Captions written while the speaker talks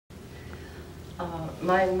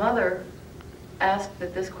My mother asked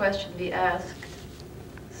that this question be asked,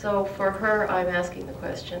 so for her I'm asking the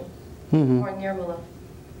question. Mm-hmm. For Nirmala.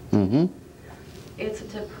 Mm-hmm. It's a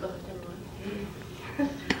tip.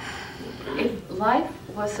 If life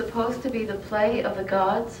was supposed to be the play of the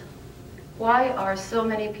gods, why are so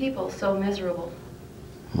many people so miserable?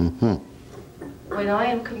 Mm-hmm. When I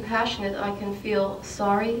am compassionate, I can feel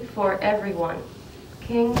sorry for everyone,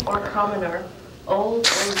 king or commoner, old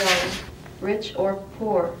or young, rich or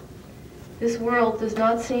poor. This world does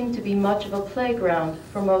not seem to be much of a playground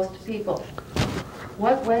for most people.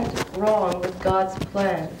 What went wrong with God's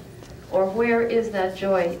plan? Or where is that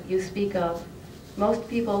joy you speak of? Most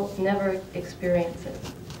people never experience it.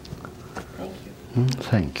 Thank you.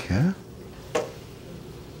 Thank you.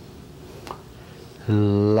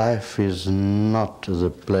 Life is not the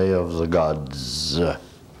play of the gods,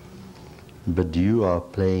 but you are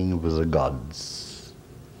playing with the gods.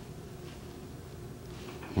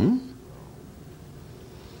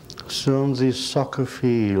 So on the soccer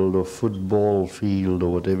field or football field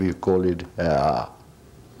or whatever you call it,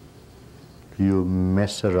 you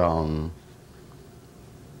mess around.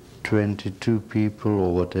 22 people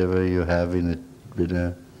or whatever you have in it,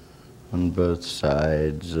 on both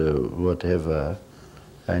sides, whatever,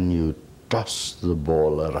 and you toss the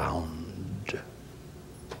ball around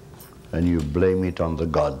and you blame it on the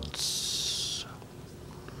gods.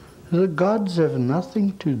 The gods have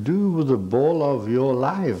nothing to do with the ball of your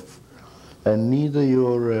life, and neither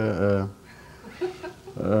your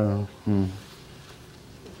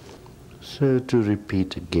So to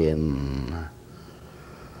repeat again,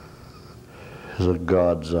 the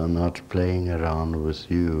gods are not playing around with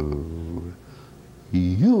you.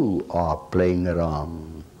 You are playing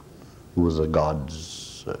around with the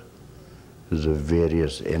gods, the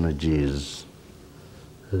various energies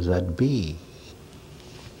that be.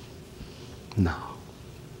 Now,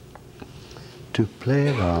 to play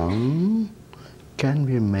around can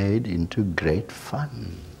be made into great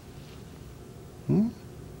fun.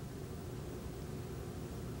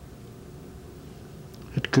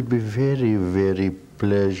 It could be very, very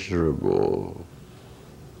pleasurable.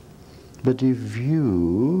 But if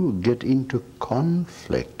you get into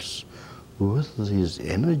conflicts with these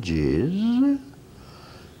energies,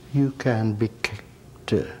 you can be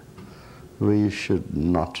kicked where you should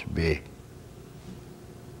not be.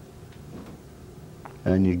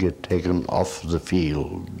 And you get taken off the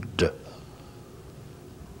field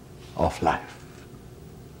of life.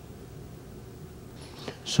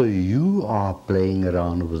 So you are playing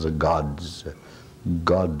around with the gods,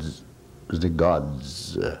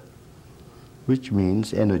 which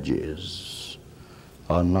means energies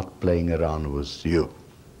are not playing around with you.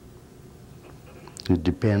 It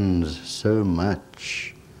depends so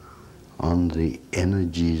much on the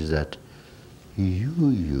energies that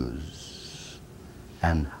you use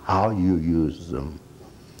and how you use them,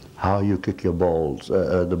 how you kick your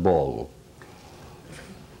the ball.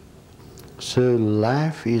 So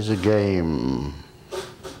life is a game.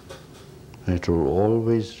 It will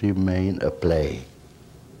always remain a play.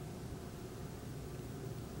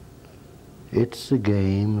 It's a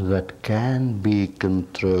game that can be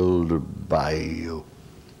controlled by you.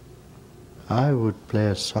 I would play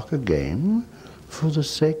a soccer game for the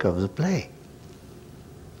sake of the play,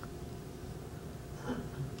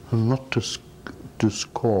 not to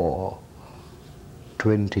score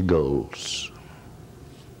 20 goals.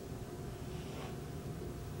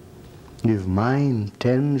 If my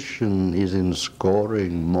intention is in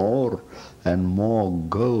scoring more and more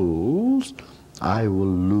goals, I will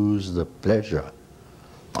lose the pleasure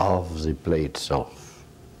of the play itself.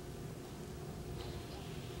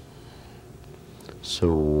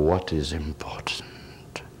 So what is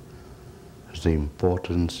important? The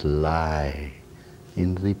importance lies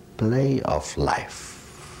in the play of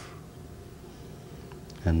life.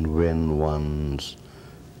 And when one's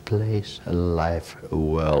plays life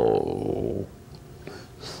well,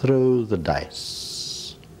 throw the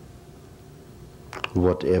dice.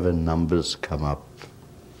 Whatever numbers come up,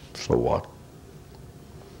 so what?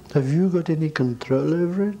 Have you got any control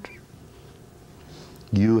over it?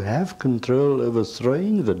 You have control over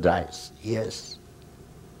throwing the dice, yes.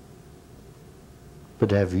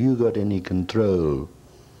 But have you got any control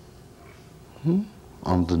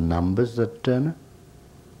on the numbers that turn up?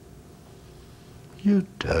 You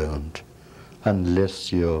don't,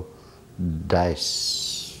 unless your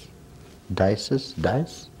dice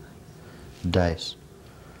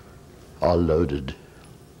are loaded.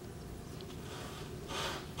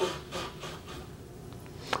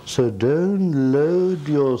 So don't load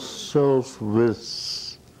yourself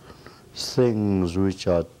with things which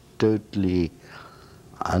are totally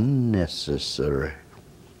unnecessary.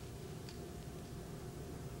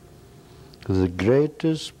 The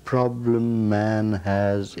greatest problem man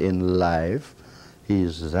has in life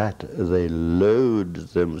is that they load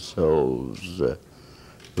themselves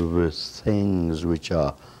with things which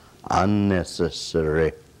are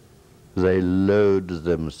unnecessary. They load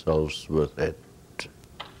themselves with it.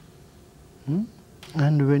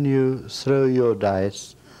 And when you throw your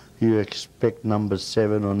dice, you expect number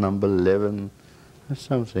 7 or number 11 or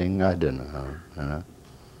something, I don't know, you know.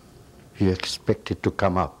 You expect it to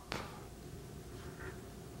come up.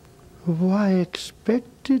 Why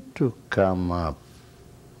expect it to come up?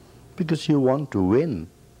 Because you want to win.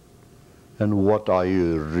 And what are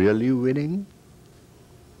you really winning?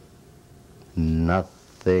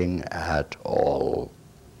 Nothing at all.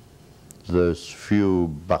 Those few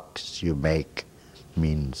bucks you make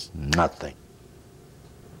means nothing.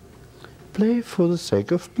 Play for the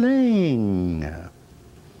sake of playing.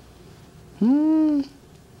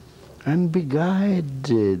 And be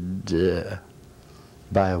guided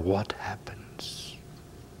by what happens.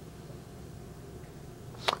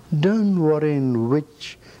 Don't worry in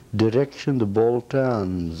which direction the ball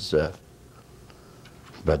turns,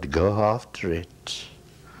 but go after it.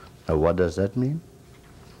 Now what does that mean?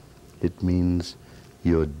 It means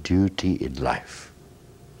your duty in life.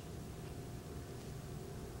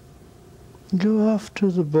 Go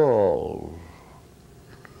after the ball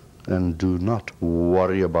and do not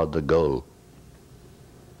worry about the goal,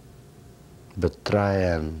 but try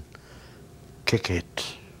and kick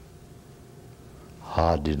it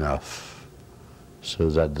hard enough so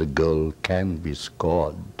that the goal can be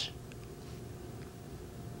scored.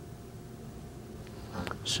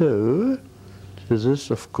 So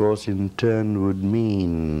this, of course, in turn would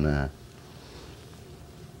mean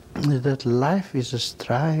that life is a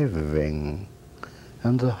striving,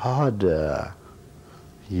 and the harder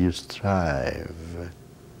you strive,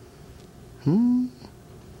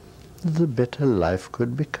 the better life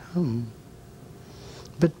could become.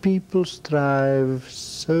 But people strive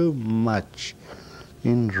so much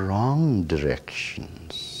in wrong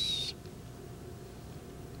directions.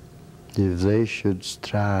 If they should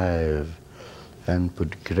strive and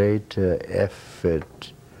put greater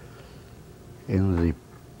effort in the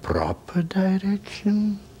proper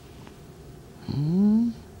direction,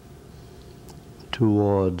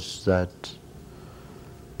 towards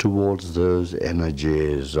those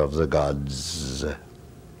energies of the gods.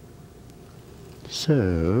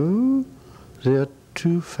 So, there are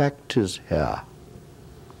two factors here,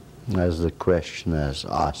 as the question has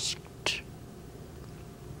asked.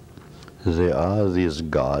 There are these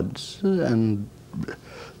gods, and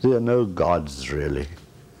there are no gods really.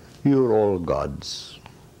 You're all gods,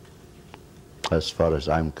 as far as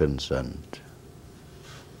I'm concerned.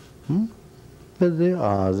 But there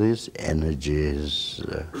are these energies.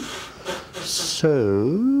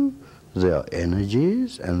 So, there are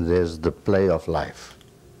energies and there's the play of life.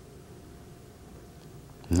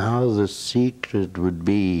 Now the secret would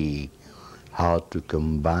be how to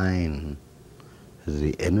combine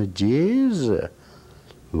the energies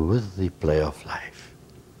with the play of life.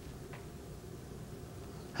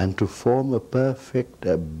 And to form a perfect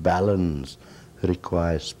balance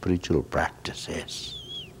requires spiritual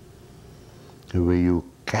practices, where you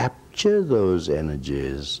capture those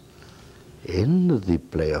energies in the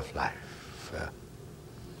play of life.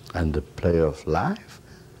 And the play of life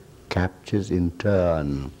captures in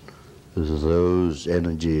turn those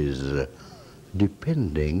energies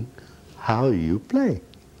depending how you play.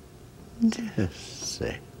 Just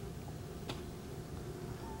say.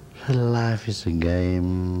 Life is a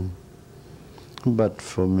game, but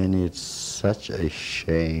for many it's such a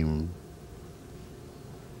shame.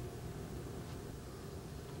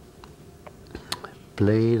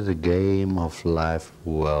 Play the game of life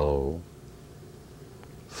well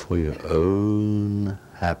for your own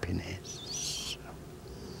happiness.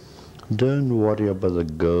 Don't worry about the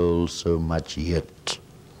goal so much yet.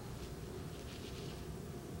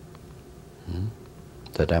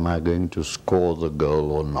 That am I going to score the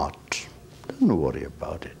goal or not? Don't worry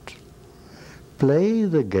about it. Play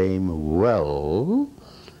the game well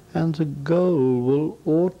and the goal will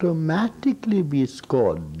automatically be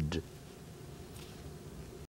scored.